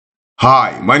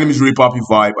Hi, my name is Ray Papi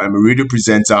Vibe. I'm a radio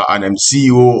presenter and I'm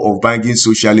CEO of Banging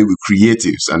Socially with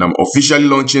Creatives, and I'm officially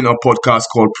launching a podcast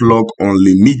called Plug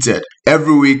Unlimited.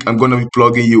 Every week, I'm going to be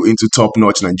plugging you into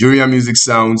top-notch Nigerian music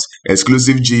sounds,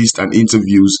 exclusive gist, and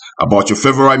interviews about your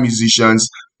favorite musicians,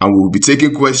 and we'll be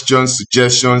taking questions,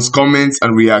 suggestions, comments,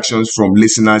 and reactions from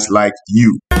listeners like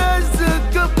you.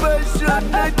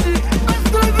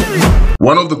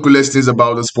 One of the coolest things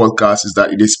about this podcast is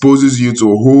that it exposes you to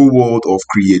a whole world of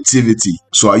creativity.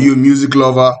 So are you a music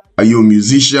lover? Are you a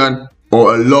musician?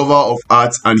 Or a lover of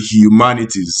art and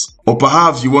humanities? Or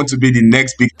perhaps you want to be the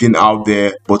next big thing out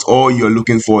there, but all you're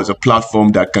looking for is a platform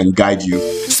that can guide you.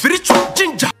 Spiritual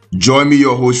ginger. Join me,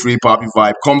 your host Ray Papi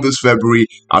Vibe, come this February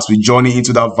as we journey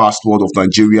into that vast world of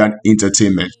Nigerian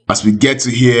entertainment, as we get to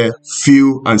hear,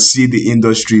 feel, and see the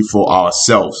industry for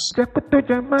ourselves.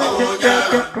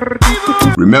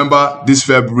 Remember, this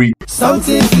February,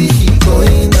 something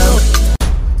going out.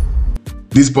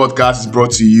 This podcast is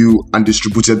brought to you and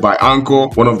distributed by Anchor,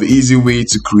 one of the easy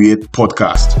ways to create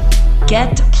podcast.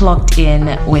 Get plugged in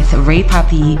with Ray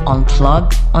Papi on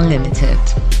Plug Unlimited.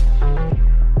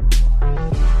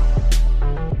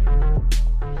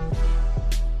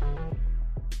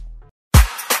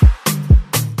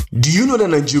 Do you know that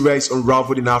Nigeria is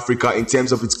unraveled in Africa in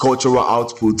terms of its cultural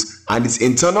output and its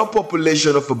internal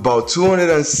population of about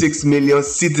 206 million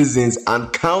citizens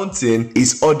and counting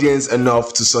is audience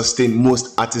enough to sustain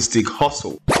most artistic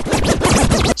hustle?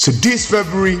 So this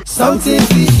February, something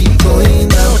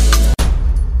going out.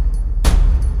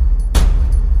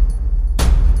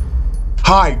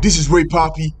 Hi, this is Ray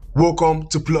Papi. Welcome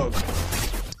to Plug.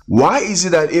 Why is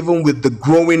it that even with the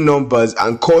growing numbers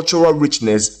and cultural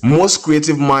richness, most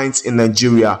creative minds in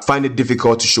Nigeria find it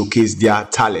difficult to showcase their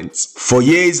talents? For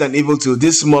years and even till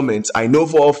this moment, I know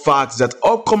for a fact that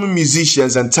upcoming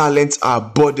musicians and talents are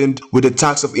burdened with the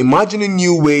task of imagining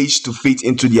new ways to fit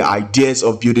into their ideas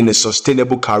of building a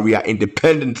sustainable career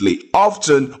independently.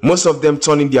 Often, most of them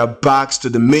turning their backs to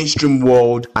the mainstream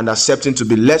world and accepting to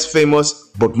be less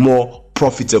famous but more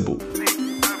profitable.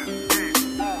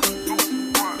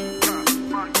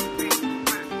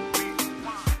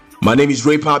 My name is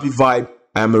Ray Papi Vibe.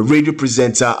 I am a radio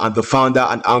presenter and the founder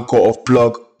and anchor of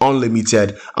Plug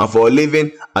Unlimited. And for a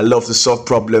living, I love to solve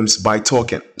problems by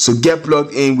talking. So get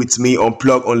plugged in with me on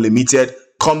Plug Unlimited.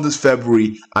 Come this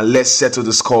February and let's settle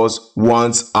the scores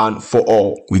once and for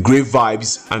all. With great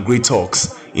vibes and great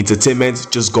talks, entertainment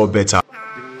just got better.